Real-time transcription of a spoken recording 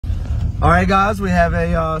All right, guys, we have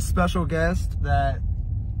a special guest that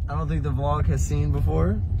I don't think the vlog has seen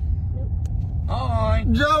before. Hi,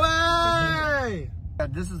 Joey!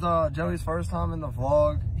 This is Joey's first time in the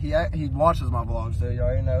vlog. He watches my vlogs, so you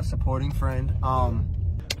already know, supporting friend. All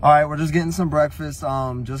right, we're just getting some breakfast.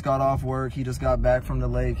 Just got off work. He just got back from the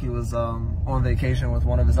lake. He was on vacation with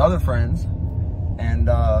one of his other friends, and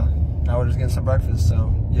now we're just getting some breakfast.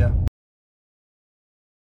 So yeah.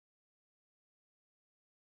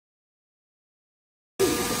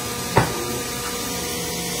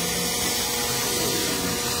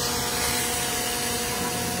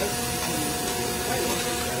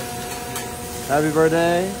 Happy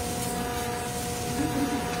birthday.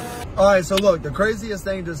 All right, so look, the craziest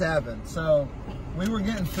thing just happened. So we were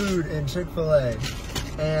getting food in Chick-fil-A,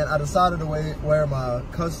 and I decided to wear my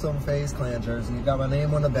custom FaZe Clan jersey. Got my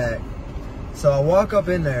name on the back. So I walk up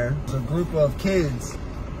in there, there's a group of kids,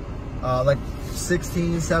 like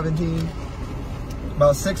 16, 17,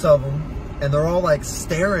 about 6 of them, and they're all like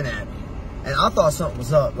staring at me. And I thought something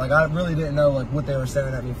was up. Like, I really didn't know like what they were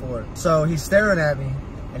staring at me for. So he's staring at me,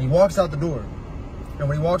 and he walks out the door. And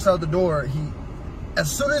when he walks out the door, as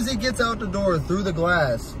soon as he gets out the door through the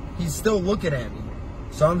glass, he's still looking at me.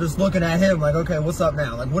 So I'm just looking at him like, okay, what's up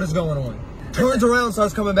now? Like, what is going on? Turns around,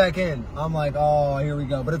 starts coming back in. I'm like, oh, here we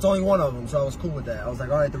go. But it's only one of them, so I was cool with that. I was like,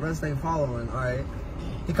 all right, the rest ain't following. All right.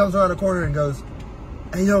 He comes around the corner and goes,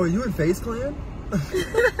 hey, yo, are you in FaZe Clan?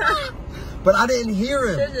 But I didn't hear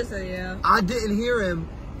him. Should just say yeah. I didn't hear him.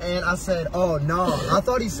 And I said, oh, no. I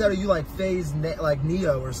thought he said, are you like FaZe, like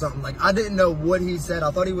Neo or something? Like, I didn't know what he said. I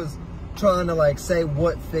thought he was trying to like say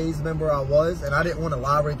what FaZe member I was. And I didn't want to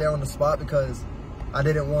lie right there on the spot because I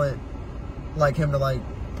didn't want like him to like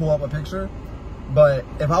pull up a picture. But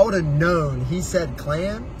if I would have known he said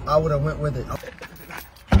Clan, I would have went with it.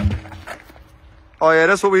 Oh, yeah,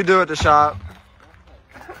 that's what we do at the shop.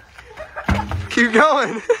 Keep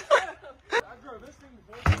going.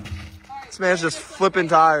 This man's just flipping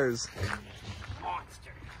tires.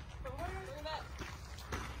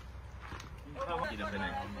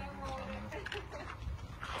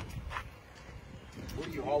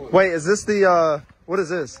 Wait, is this the, what is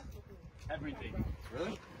this? everything.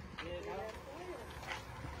 Really?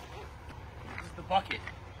 This is the bucket.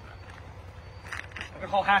 I could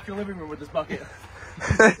haul half your living room with this bucket.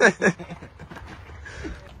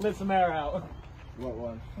 Let some air out. What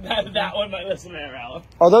one? That one might let some air out.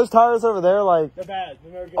 Are those tires over there like They're bad.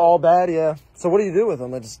 They're good. all bad? Yeah. So what do you do with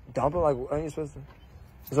them? Like just dump them? Like aren't you supposed to?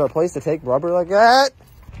 Is there a place to take rubber like that?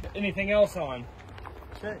 Anything else on?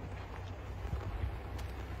 Okay.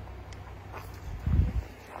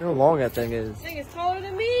 You know how long that thing is. This thing is taller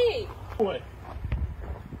than me. What?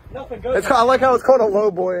 Nothing goes. I like how it's called a low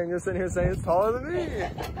boy and you're sitting here saying it's taller than me.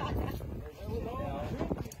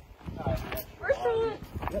 We're still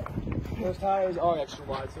Those tires are extra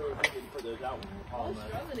wide, so we can put those out. I'm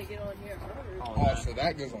struggling to get on here. Oh, so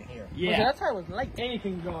that goes on here. Yeah. Okay, that tire was light.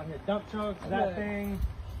 Anything can go on here. Dump trucks, that thing.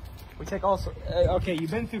 We take all sorts. Okay,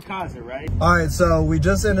 you've been through Kaiser, right? All right, so we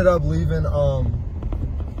just ended up leaving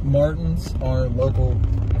Martin's, our local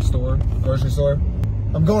store, grocery store.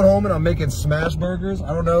 I'm going home and I'm making smash burgers.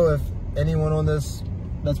 I don't know if anyone on this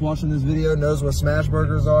that's watching this video knows what smash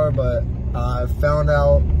burgers are, but I found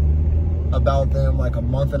out about them like a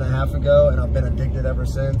month and a half ago and I've been addicted ever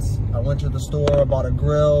since. I went to the store, I bought a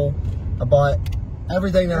grill, I bought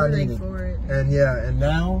everything that I needed. For it. And yeah, and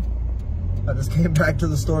now I just came back to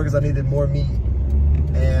the store because I needed more meat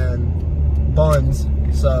and buns.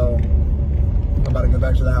 So I'm about to go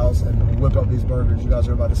back to the house and whip up these burgers. You guys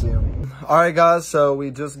are about to see them. All right, guys. So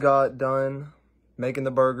we just got done making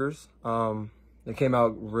the burgers. They came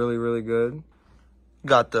out really, really good. You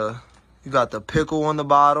got the pickle on the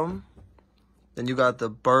bottom. Then you got the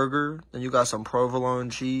burger. Then you got some provolone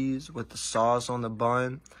cheese with the sauce on the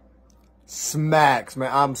bun. Smacks, man.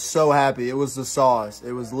 I'm so happy. It was the sauce.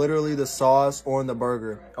 It was literally the sauce on the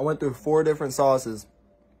burger. I went through 4 different sauces.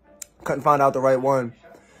 Couldn't find out the right one.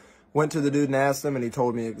 Went to the dude and asked him, and he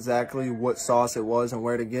told me exactly what sauce it was and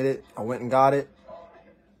where to get it. I went and got it.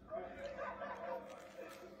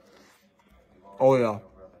 Oh, yeah.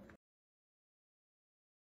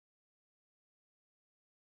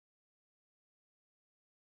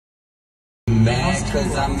 Mad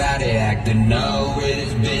cause I'm out here acting no with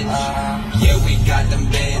this bitch. Yeah, we got them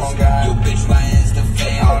bands. Yo, bitch, my Insta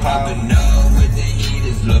fan. Popping up with the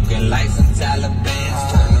heaters, looking like some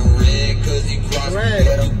Taliban's. Turn red cause he crossed me.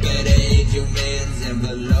 You better age your man's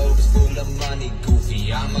envelopes full of money.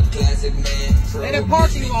 Goofy, I'm a classic man. In a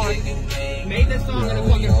parking lot. Made this song in a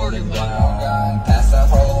fucking parking lot. Pass the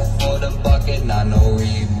hole for the bucket, not no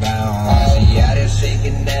rebound. Yeah, they're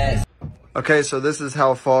shaking that. Okay, so this is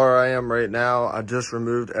how far I am right now. I just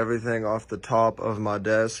removed everything off the top of my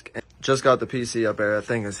desk. Just got the PC up there. That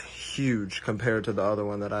thing is huge compared to the other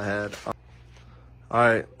one that I had. All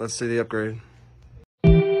right, let's see the upgrade.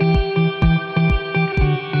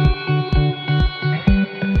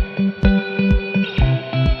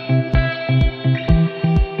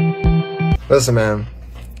 Listen, man,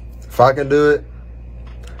 if I can do it,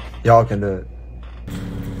 y'all can do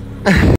it.